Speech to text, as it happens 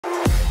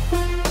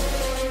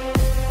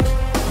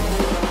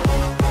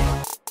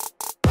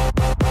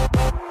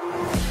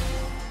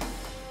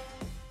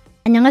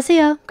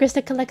안녕하세요,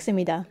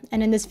 KrystalKollectz입니다,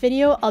 and in this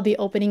video I'll be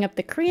opening up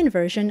the Korean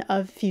version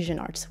of Fusion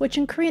Arts, which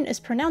in Korean is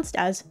pronounced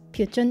as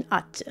Fusion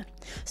Arts.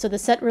 So the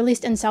set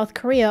released in South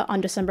Korea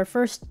on December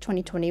 1st,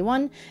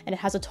 2021, and it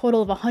has a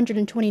total of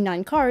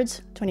 129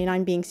 cards,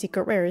 29 being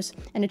secret rares,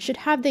 and it should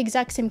have the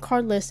exact same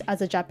card list as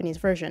the Japanese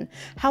version.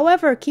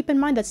 However, keep in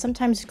mind that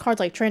sometimes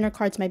cards like trainer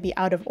cards might be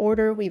out of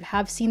order. We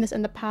have seen this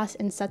in the past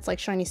in sets like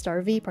Shiny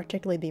Star V,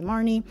 particularly the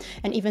Marnie,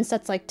 and even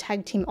sets like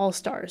Tag Team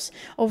All-Stars.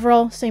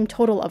 Overall, same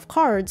total of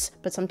cards,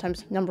 but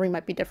sometimes numbering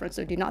might be different,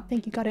 so do not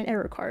think you got an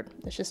error card.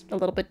 It's just a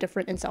little bit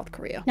different in South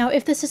Korea. Now,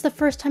 if this is the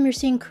first time you're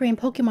seeing Korean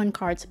Pokemon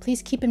cards,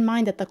 please keep in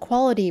mind that the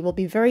quality will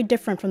be very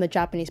different from the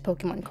Japanese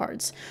Pokemon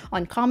cards.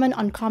 On common,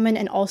 uncommon,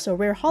 and also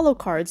rare holo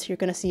cards, you're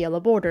going to see yellow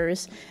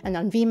borders, and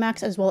on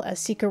VMAX as well as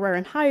secret rare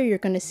and higher, you're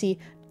going to see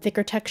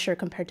thicker texture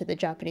compared to the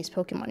Japanese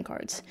Pokemon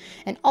cards.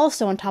 And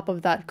also on top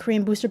of that,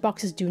 Korean booster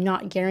boxes do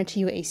not guarantee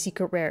you a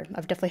secret rare.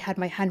 I've definitely had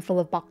my handful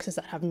of boxes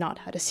that have not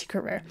had a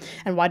secret rare.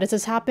 And why does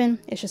this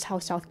happen? It's just how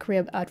South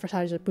Korea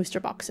advertises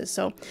booster boxes.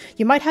 So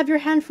you might have your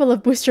handful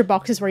of booster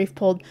boxes where you've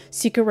pulled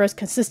secret rares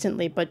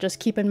consistently, but just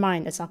keep in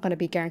mind it's not going to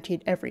be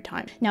guaranteed every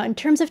time. Now in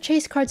terms of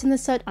chase cards in the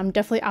set, I'm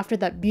definitely after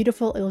that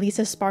beautiful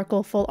Elisa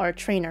Sparkle full art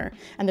trainer.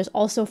 And there's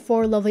also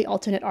 4 lovely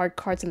alternate art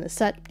cards in the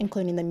set,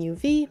 including the Mew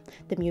V,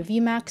 the Mew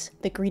VMAX,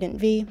 the Greedent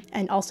V,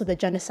 and also the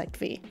Genesect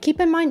V.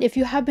 Keep in mind, if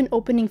you have been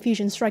opening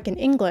Fusion Strike in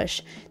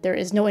English, there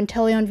is no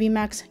Inteleon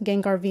VMAX,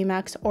 Gengar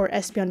VMAX, or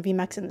Espeon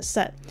VMAX in the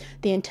set.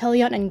 The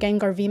Inteleon and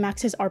Gengar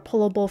VMAXs are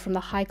pullable from the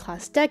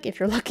high-class deck if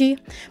you're lucky,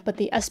 but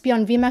the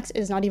Espeon VMAX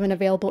is not even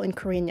available in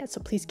Korean yet,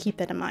 so please keep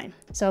that in mind.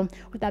 So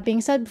with that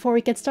being said, before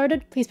we get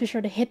started, please be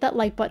sure to hit that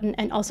like button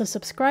and also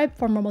subscribe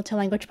for more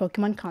multi-language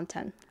Pokemon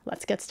content.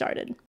 Let's get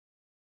started.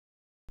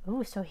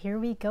 Ooh, so here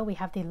we go. We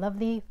have the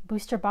lovely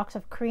booster box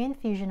of Korean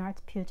Fusion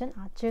Arts Fusion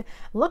Arts.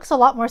 Looks a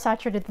lot more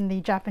saturated than the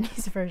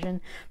Japanese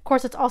version. Of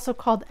course, it's also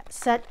called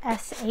Set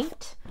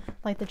S8.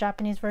 Like the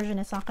Japanese version,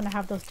 it's not going to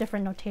have those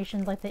different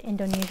notations like the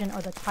Indonesian or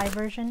the Thai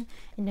version.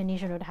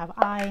 Indonesian would have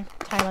I,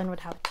 Thailand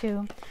would have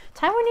 2.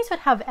 Taiwanese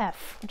would have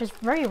F, which is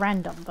very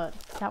random, but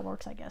that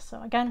works, I guess.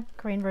 So again,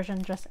 Korean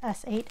version just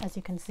S8, as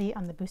you can see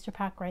on the booster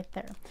pack right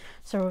there.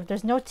 So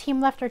there's no team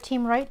left or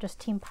team right, just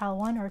team pile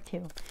 1 or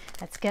 2.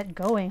 Let's get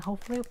going.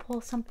 Hopefully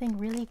pull something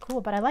really cool,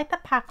 but I like the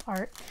pack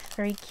art.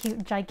 Very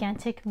cute,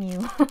 gigantic Mew.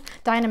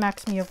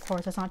 Dynamax Mew, of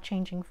course, it's not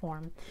changing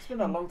form. It's been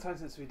a long time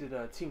since we did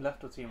a team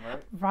left or team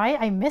right. Right,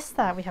 I missed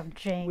that. We have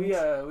James. We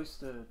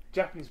used to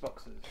Japanese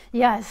boxes.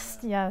 Yes,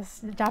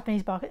 yes,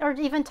 Japanese box, or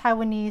even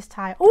Taiwanese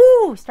Thai.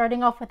 Ooh,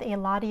 starting off with a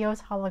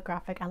Latios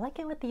holographic. I like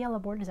it with the yellow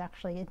borders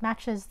actually. It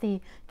matches the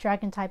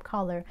dragon type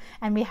collar,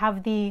 and we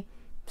have the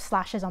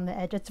slashes on the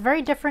edge. It's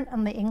very different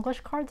on the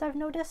English cards, I've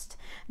noticed.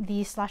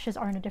 The slashes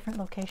are in a different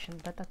location,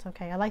 but that's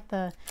okay. I like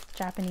the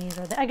Japanese,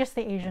 or I guess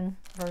the Asian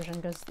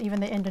version, because even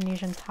the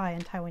Indonesian, Thai,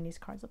 and Taiwanese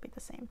cards will be the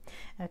same.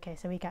 Okay,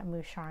 so we got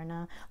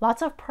Musharna.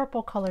 Lots of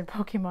purple colored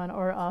Pokemon,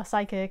 or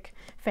psychic,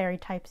 fairy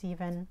types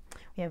even.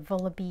 We have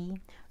Vullaby.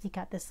 We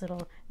got this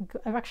little,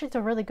 actually it's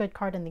a really good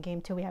card in the game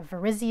too. We have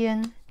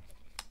Virizion.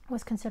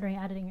 Was considering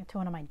adding it to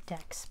one of my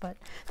decks, but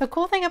the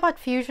cool thing about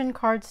fusion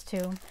cards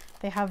too,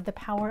 they have the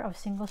power of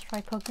single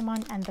strike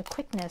Pokemon and the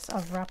quickness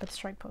of rapid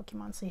strike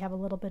Pokemon, so you have a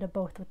little bit of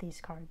both with these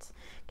cards.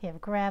 Okay, you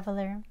have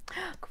Graveler.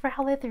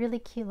 Growlithe, really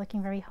cute,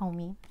 looking very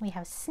homey. We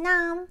have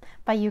Snam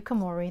by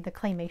Yukamori, the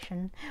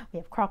claymation. We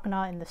have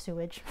Croconaw in the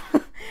sewage.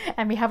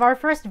 And we have our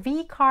first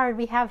V card.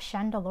 We have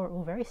Chandelure.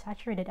 Ooh, very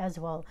saturated as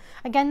well.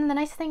 Again, the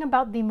nice thing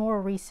about the more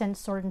recent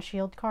Sword and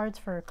Shield cards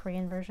for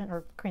Korean version,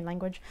 or Korean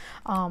language,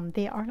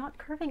 they are not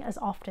curving as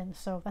often,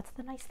 so that's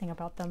the nice thing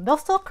about them. They'll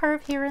still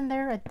curve here and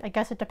there. I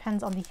guess it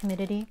depends on the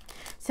humidity.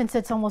 Since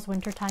it's almost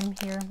winter time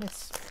here,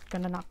 it's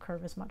gonna not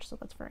curve as much, so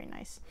that's very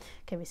nice.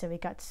 Okay, so we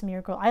got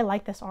Smeargle. I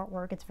like this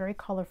artwork. It's very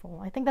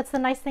colorful. I think that's the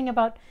nice thing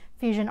about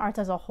Fusion Arts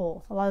as a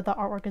whole. A lot of the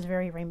artwork is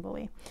very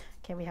rainbowy.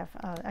 Okay, we have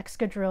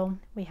Excadrill.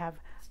 We have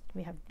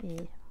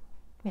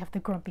the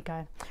grumpy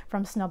guy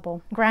from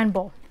Snubbull.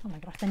 Granbull. Oh my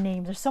gosh, the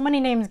names. There's so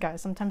many names,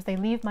 guys. Sometimes they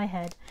leave my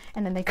head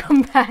and then they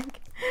come back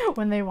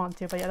when they want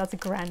to. But yeah, that's a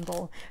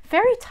Granbull.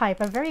 Fairy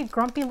type, a very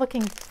grumpy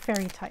looking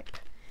fairy type.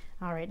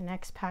 All right,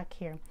 next pack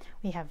here.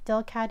 We have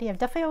Delcatty. I've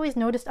definitely always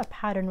noticed a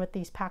pattern with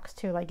these packs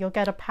too. Like you'll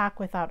get a pack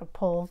without a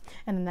pull,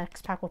 and the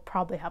next pack will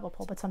probably have a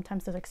pull, but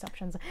sometimes there's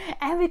exceptions.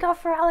 And we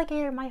got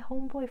Feraligatr, my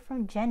homeboy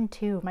from Gen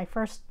 2, my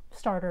first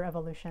starter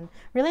evolution.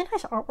 Really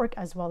nice artwork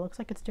as well. Looks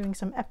like it's doing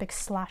some epic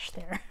slash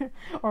there.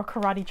 Or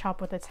karate chop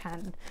with its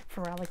hand.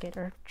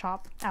 Feraligatr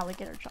chop,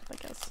 alligator chop, I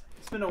guess.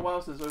 It's been a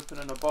while since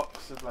opening a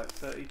box of like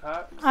 30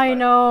 packs. I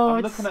know.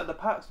 I'm looking at the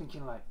packs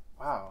thinking like,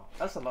 wow,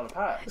 that's a lot of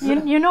packs.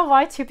 You know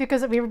why too?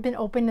 Because we've been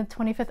opening the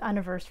 25th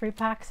anniversary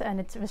packs, and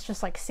it was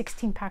just like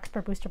 16 packs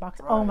per booster box.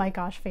 Right. Oh my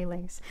gosh,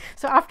 feelings.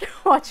 So after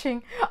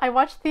I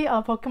watched the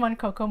Pokemon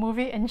Coco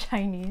movie in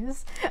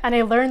Chinese, and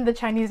I learned the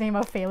Chinese name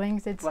of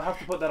failings. We'll have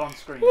to put that on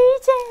screen.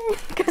 Legion!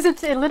 Because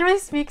it literally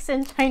speaks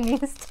in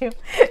Chinese too.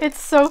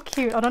 It's so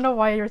cute. I don't know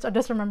why, I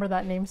just remember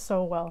that name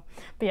so well.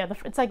 But yeah,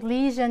 it's like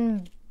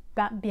Legion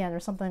Batbian or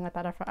something like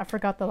that. I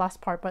forgot the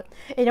last part, but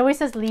it always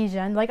says Li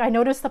Zhen. Like, I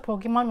noticed the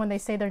Pokemon, when they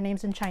say their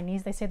names in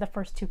Chinese, they say the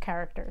first two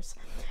characters.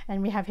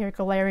 And we have here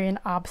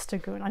Galarian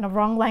Obstagoon. I know,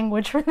 wrong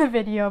language for the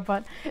video,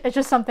 but it's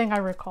just something I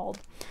recalled.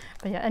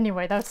 But yeah,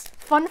 anyway, that's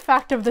fun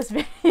fact of this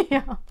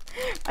video.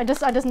 I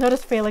just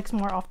noticed Felix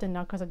more often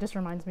now because it just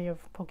reminds me of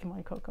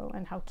Pokemon Coco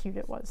and how cute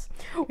it was.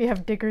 We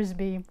have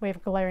Diggersby, we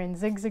have Galarian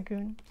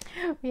Zigzagoon,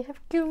 we have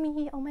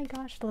Gumi, oh my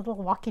gosh, the little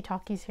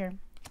walkie-talkies here.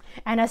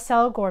 And a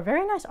Selgor,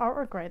 very nice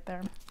artwork right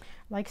there.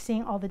 Like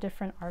seeing all the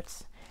different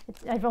arts.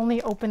 I've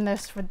only opened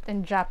this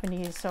in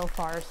Japanese so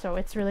far, so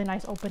it's really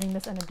nice opening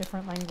this in a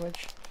different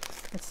language.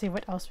 Let's see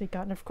what else we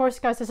got. And of course,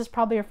 guys, this is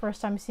probably your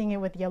first time seeing it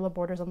with yellow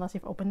borders unless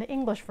you've opened the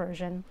English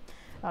version,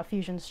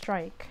 Fusion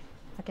Strike.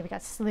 Okay, we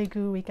got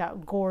Sliggoo, we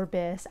got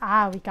Gorbis,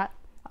 we got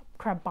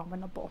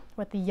Crabominable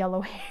with the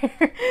yellow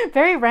hair.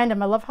 Very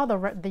random. I love how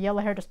the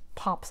yellow hair just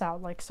pops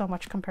out like so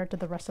much compared to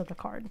the rest of the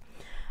card.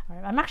 All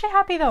right, I'm actually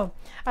happy though.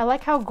 I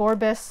like how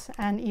Gorbis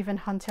and even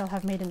Huntail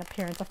have made an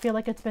appearance. I feel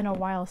like it's been a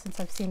while since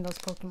I've seen those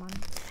Pokemon.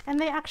 And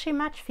they actually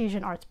match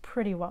fusion arts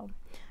pretty well.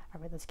 All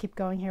right, let's keep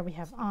going here. We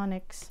have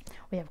Onyx,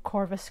 we have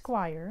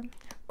Corvisquire,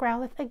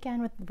 Growlithe again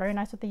with very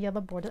nice with the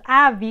yellow borders.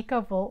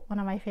 Vikavolt, one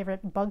of my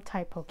favorite bug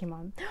type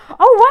Pokemon.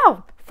 Oh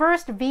wow!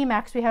 First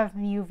VMAX, we have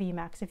Mew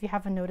VMAX. If you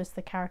haven't noticed,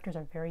 the characters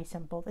are very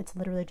simple. It's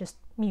literally just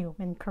Mew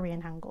in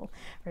Korean Hangul.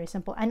 Very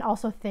simple. And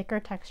also thicker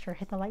texture.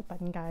 Hit the like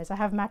button, guys. I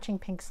have matching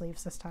pink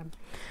sleeves this time,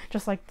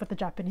 just like with the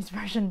Japanese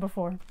version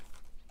before.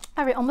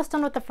 Alright, almost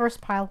done with the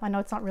first pile. I know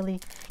it's not really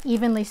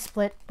evenly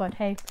split, but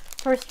hey,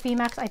 first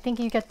VMAX, I think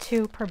you get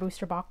 2 per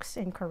booster box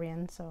in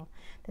Korean, so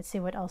let's see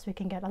what else we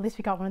can get. At least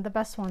we got one of the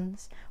best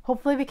ones.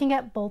 Hopefully we can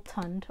get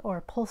Boltund or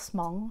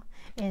Pulsemong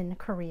in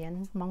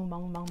Korean. Mong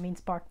mong mong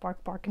means bark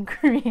bark bark in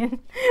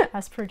Korean,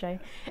 as per Jay.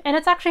 And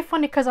it's actually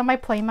funny because on my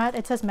playmat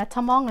it says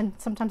Metamong and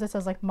sometimes it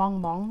says like mong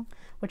mong,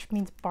 which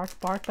means bark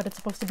bark, but it's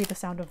supposed to be the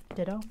sound of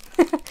ditto.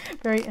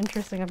 Very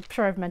interesting. I'm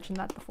sure I've mentioned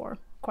that before.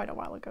 Quite a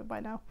while ago by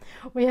now.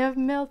 We have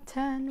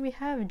Milton, we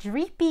have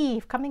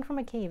Dreepy coming from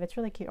a cave. It's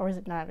really cute. Or is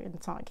it not?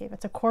 It's not a cave.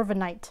 It's a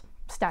Corviknight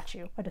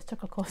statue. I just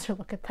took a closer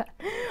look at that.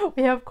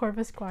 We have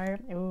Corvisquire.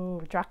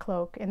 Ooh,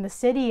 Dracloak in the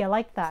city. I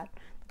like that.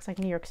 Looks like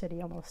New York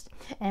City almost.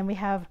 And we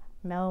have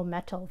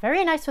Melmetal.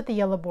 Very nice with the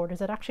yellow borders.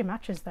 It actually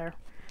matches there.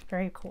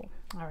 Very cool.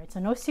 All right,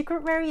 so no secret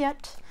rare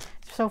yet.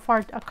 So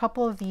far, a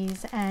couple of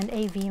these and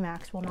a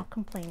VMAX. Will not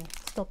complain.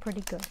 Still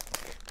pretty good.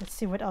 Let's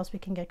see what else we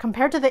can get.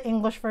 Compared to the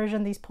English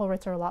version, these pull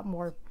rates are a lot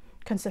more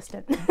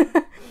consistent.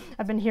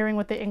 I've been hearing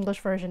with the English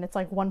version, it's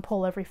like 1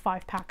 pull every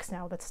 5 packs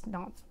now. That's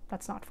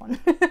not fun,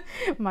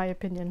 in my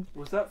opinion.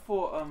 Was that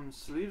for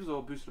sleeves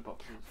or booster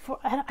boxes?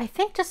 I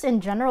think just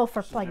in general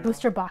for just like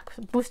booster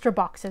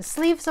boxes.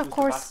 Sleeves, of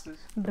course.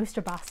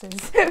 Booster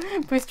boxes.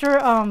 Booster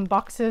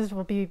boxes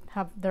will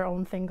have their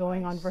own thing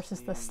going on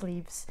versus the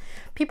sleeves.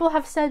 People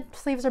have said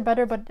sleeves are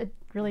better, but it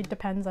really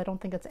depends. I don't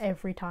think it's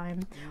every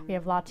time. We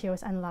have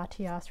Latios and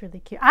Latias, really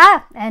cute.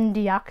 And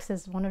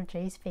Deoxys, one of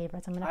Jay's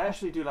favorites. I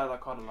actually do like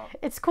that card a lot.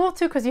 It's cool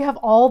too because you have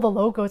all the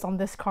logos on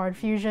this card.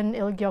 Fusion,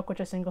 Ilgyok, which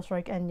is Single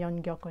Strike, and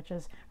Yungyok, which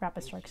is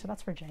Rapid Strike. So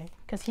that's for Jay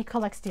because he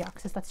collects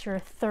Deoxys. That's your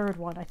 3rd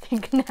one, I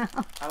think, now.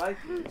 I like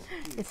it.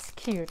 It's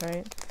cute,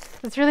 right?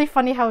 It's really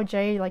funny how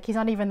Jay, like, he's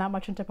not even that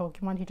much into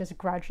Pokemon. He just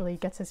gradually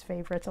gets his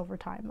favorites over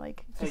time.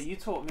 Like, hey, you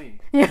taught me.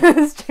 Yeah,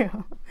 that's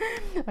true.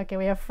 Okay,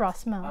 we have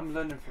Frostmouth. I'm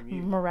learning from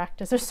you.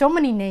 Maractus. There's so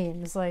many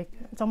names. Like,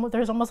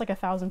 there's almost like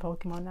 1,000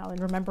 Pokemon now, and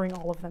remembering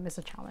all of them is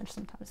a challenge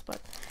sometimes.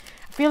 But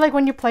I feel like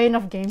when you play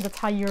enough games, that's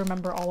how you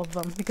remember all of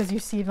them because you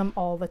see them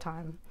all the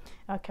time.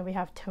 Okay, we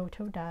have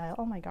Totodile.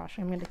 Oh my gosh,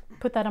 I'm gonna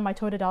put that on my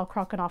Totodile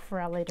Croconaw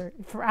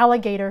for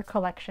alligator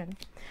collection.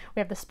 We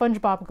have the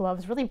SpongeBob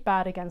gloves, really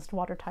bad against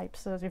water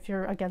types. So if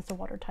you're against a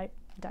water type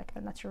deck,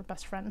 then that's your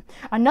best friend.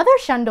 Another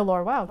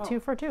Chandelure. Wow, 2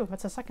 for 2.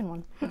 That's the second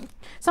one.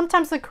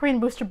 Sometimes the Korean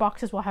booster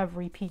boxes will have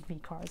repeat V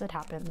cards. It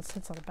happens.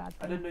 It's not a bad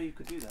thing. I didn't know you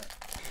could do that.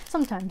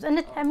 Sometimes.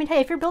 And I mean, hey,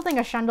 if you're building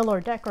a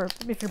Chandelure deck, or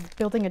if you're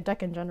building a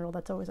deck in general,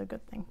 that's always a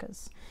good thing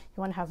because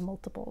you want to have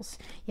multiples.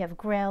 You have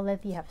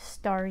Growlithe, you have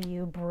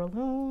Staryu,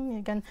 Breloom.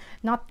 Again,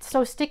 not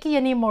so sticky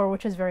anymore,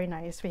 which is very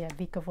nice. We have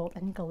Vikavolt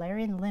and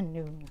Galarian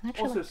Linoone.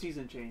 Also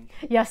season change.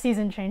 Yeah,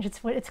 season change.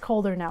 It's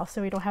colder now,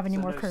 so we don't have any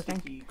more curving.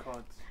 Sticky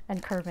cards.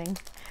 And curving.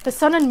 The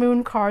Sun and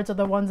Moon cards are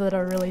the ones that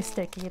are really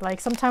sticky.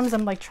 Like, sometimes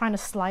I'm like trying to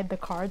slide the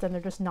cards and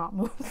they're just not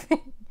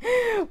moving.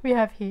 We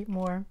have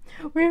Heatmore.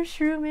 We're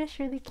Shroomish,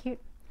 really cute.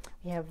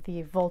 We have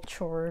the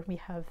Vulture, we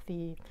have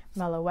the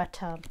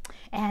Meloetta,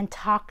 and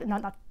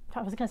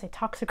I was gonna say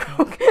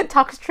Toxicroak,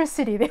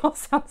 Toxtricity, they all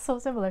sound so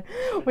similar.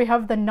 We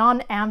have the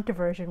non-amped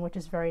version, which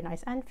is very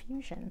nice, and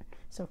Fusion.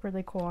 So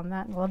really cool on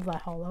that. Love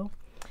that holo.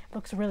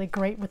 Looks really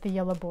great with the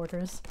yellow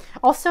borders.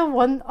 Also,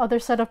 one other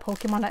set of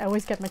Pokemon I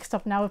always get mixed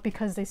up now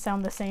because they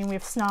sound the same. We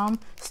have Snom,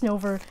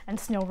 Snover, and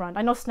Snorunt.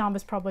 I know Snom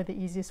is probably the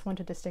easiest one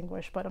to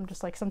distinguish, but I'm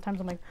just like,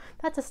 sometimes I'm like,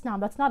 that's a Snom,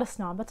 that's not a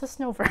Snom, that's a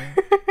Snover.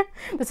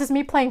 This is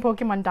me playing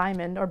Pokemon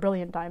Diamond or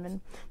Brilliant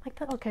Diamond. Like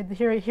that, okay,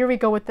 here we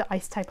go with the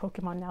ice type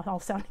Pokemon now, all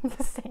sounding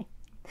the same.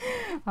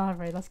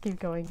 Alright, let's keep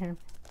going here.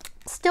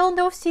 Still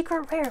no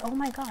secret rare. Oh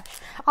my gosh.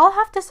 I'll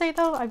have to say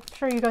though, I'm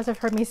sure you guys have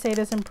heard me say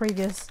this in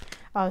previous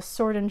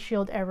Sword and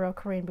Shield era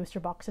Korean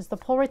booster boxes. The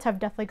pull rates have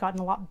definitely gotten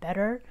a lot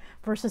better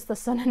versus the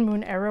Sun and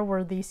Moon era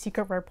where the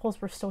secret rare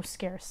pulls were so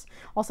scarce.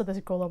 Also, this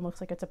golem looks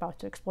like it's about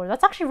to explode.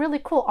 That's actually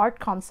really cool art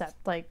concept,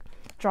 like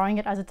drawing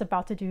it as it's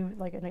about to do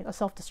like a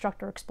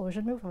self-destruct or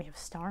explosion move. And we have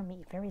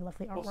Starmie, very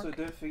lovely artwork. Also,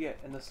 don't forget,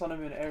 in the Sun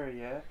and Moon era,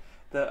 yeah,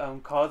 the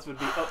cards would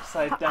be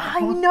upside down. I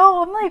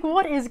know, I'm like,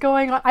 what is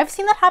going on? I've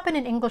seen that happen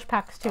in English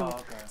packs too. Oh,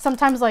 okay.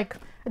 Sometimes like,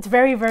 it's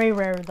very, very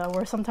rare though,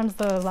 where sometimes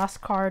the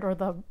last card or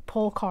the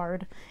pull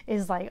card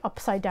is like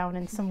upside down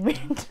in some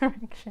weird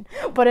direction.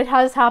 But it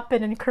has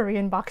happened in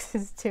Korean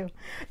boxes too.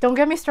 Don't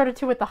get me started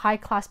too with the high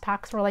class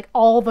packs where like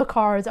all the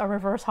cards are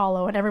reverse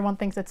hollow and everyone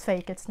thinks it's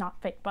fake. It's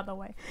not fake, by the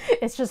way.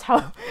 It's just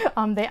how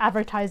they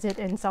advertise it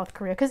in South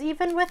Korea. Because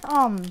even with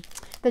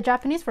the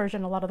Japanese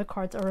version, a lot of the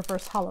cards are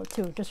reverse hollow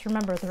too. Just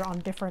remember they're on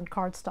different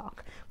card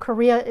stock.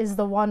 Korea is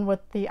the one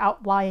with the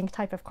outlying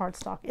type of card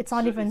stock. It's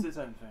not even. It's its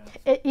own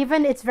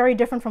thing. It's very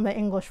different from the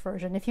English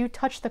version. If you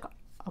touch the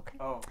okay.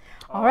 Oh.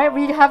 All right,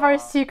 we have our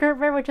secret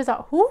rare, which is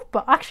a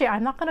Hoopa. Actually,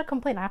 I'm not gonna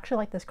complain. I actually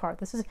like this card.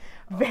 This is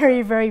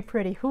very, very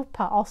pretty.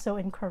 Hoopa, also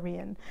in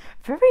Korean.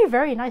 Very,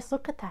 very nice.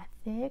 Look at that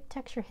thick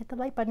texture. Hit the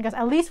like button, guys.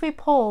 At least we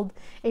pulled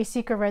a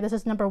secret rare. This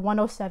is number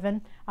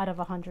 107 out of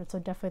 100, so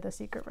definitely the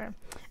secret rare.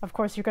 Of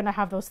course, you're gonna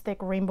have those thick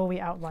rainbowy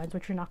outlines,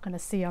 which you're not gonna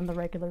see on the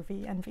regular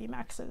V and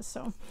VMAXs.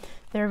 So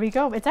there we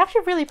go. It's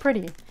actually really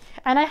pretty.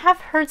 And I have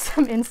heard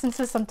some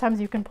instances sometimes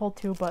you can pull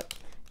two, but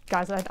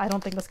guys, I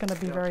don't think that's gonna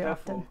be very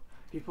often.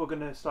 People are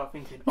gonna start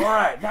thinking, all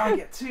right, now I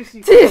get two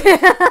secrets.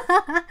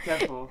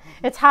 Careful.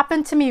 It's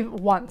happened to me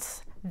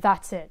once.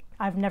 That's it.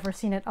 I've never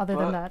seen it other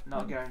than that.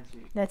 Not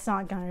guaranteed. That's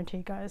not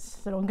guaranteed, guys.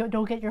 So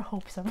don't get your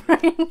hopes up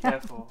right now.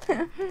 Careful.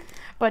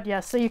 But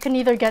yeah, so you can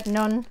either get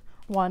none,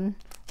 one,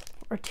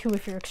 or two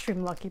if you're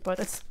extremely lucky, but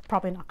it's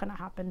probably not gonna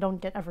happen.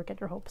 Don't ever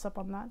get your hopes up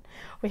on that.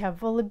 We have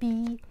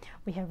Vullaby,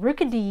 we have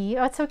Rookidee.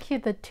 Oh, it's so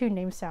cute. The two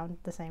names sound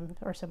the same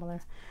or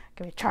similar.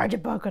 Okay, we Charge a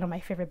Bug, one of my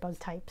favorite bug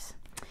types.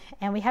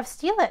 And we have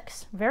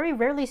Steelix, very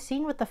rarely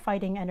seen with the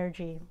fighting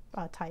energy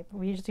type.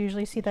 We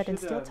usually see that in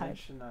Steel type.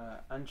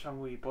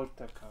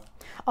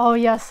 Oh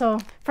yeah, so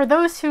for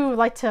those who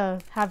like to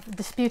have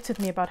disputes with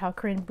me about how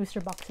Korean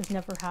booster boxes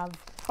never have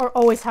or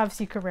always have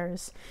secret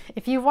rares,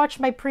 if you watch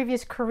my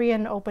previous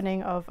Korean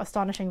opening of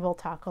Astonishing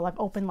Voltackle, I've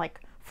opened like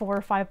 4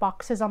 or 5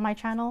 boxes on my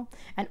channel,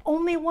 and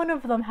only one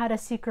of them had a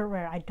secret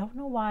rare. I don't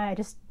know why, I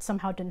just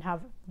somehow didn't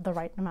have the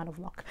right amount of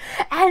luck.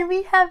 And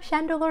we have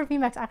Chandelure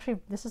VMAX. Actually,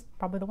 this is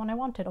probably the one I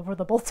wanted over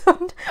the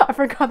Bolton. I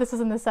forgot this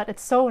is in the set.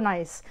 It's so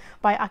nice.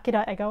 By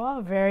Akira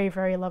Egawa. Very,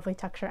 very lovely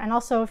texture. And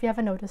also, if you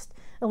haven't noticed,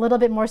 a little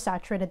bit more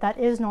saturated. That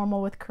is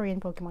normal with Korean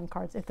Pokemon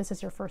cards if this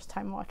is your first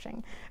time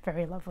watching.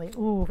 Very lovely.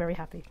 Ooh, very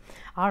happy.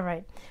 All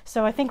right.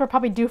 So I think we're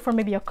probably due for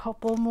maybe a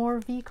couple more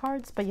V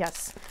cards, but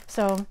yes.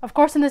 So, of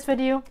course, in this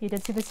video, you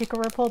did see the secret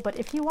rare pull, but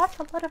if you watch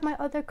a lot of my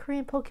other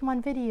Korean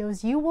Pokemon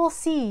videos, you will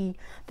see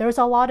there's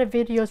a lot of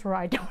videos where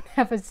I don't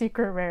have a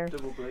secret rare.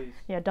 Double Blaze.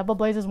 Yeah, Double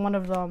Blaze is one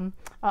of them.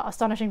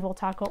 Astonishing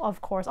Voltackle,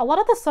 of course. A lot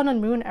of the Sun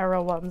and Moon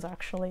era ones,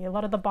 actually. A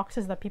lot of the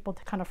boxes that people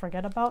kind of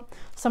forget about,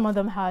 some of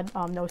them had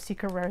no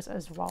secret rares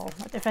as well.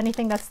 If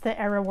anything, that's the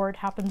era where it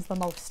happens the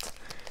most.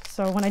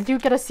 So when I do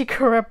get a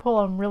secret rare pull,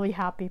 I'm really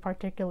happy,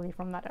 particularly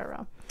from that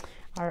era.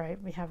 All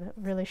right, we have a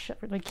really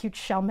cute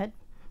Shelmet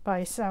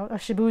by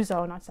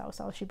Shibuzo, not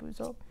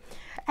Shibuzo.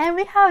 And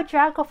we have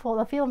Dragapult.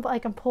 I feel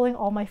like I'm pulling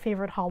all my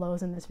favorite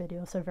hollows in this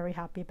video, so very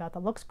happy about that.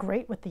 Looks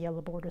great with the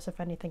yellow borders. If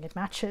anything, it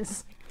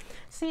matches.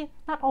 See,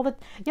 not all the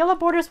yellow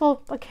borders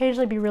will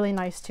occasionally be really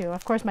nice too.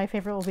 Of course, my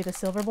favorite will be the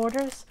silver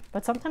borders,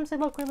 but sometimes they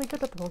look really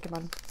good with the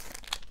Pokemon.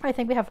 I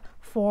think we have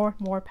 4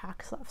 more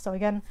packs left. So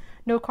again,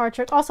 no card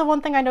trick. Also, one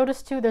thing I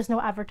noticed too, there's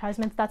no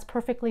advertisements. That's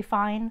perfectly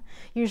fine.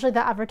 Usually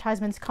the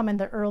advertisements come in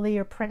the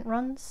earlier print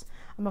runs.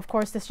 Of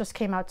course, this just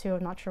came out too.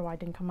 I'm not sure why it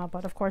didn't come out,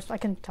 but of course I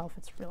can tell if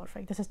it's real or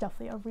fake. This is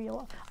definitely a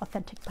real,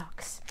 authentic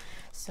box.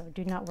 So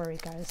do not worry,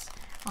 guys.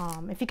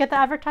 If you get the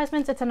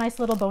advertisements, it's a nice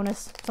little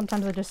bonus.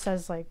 Sometimes it just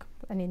says like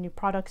any new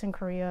products in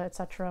Korea,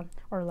 etc.,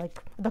 or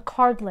like the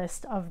card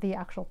list of the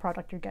actual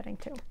product you're getting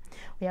to.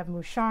 We have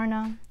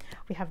Musharna.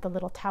 We have the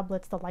little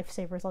tablets, the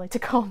lifesavers, I like to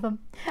call them.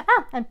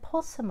 And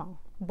Pulsamon.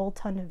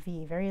 Bolton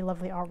V, very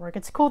lovely artwork.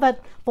 It's cool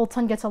that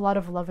Bolton gets a lot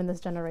of love in this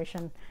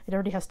generation. It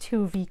already has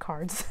 2 V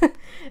cards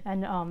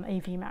and a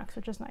VMAX,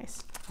 which is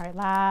nice. All right,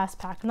 last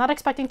pack. I'm not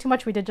expecting too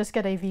much. We did just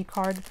get a V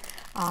card,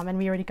 and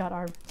we already got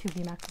our 2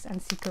 VMAXs and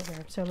secret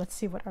rare. So let's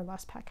see what our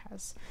last pack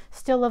has.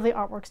 Still lovely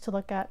artworks to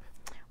look at.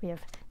 We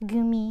have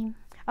Gumi.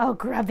 Oh,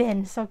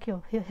 Grubbin, so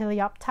cute.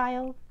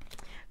 Helioptile.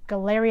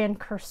 Galarian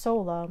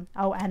Cursola.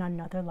 Oh, and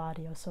another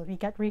Ladio. So we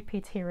get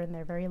repeats here and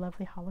there. Very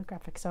lovely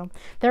holographic. So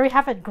there we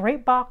have it.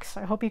 Great box.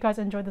 I hope you guys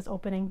enjoyed this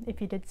opening.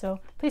 If you did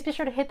so, please be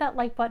sure to hit that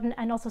like button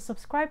and also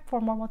subscribe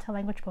for more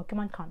multi-language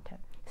Pokemon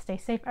content. Stay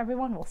safe,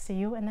 everyone. We'll see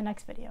you in the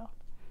next video.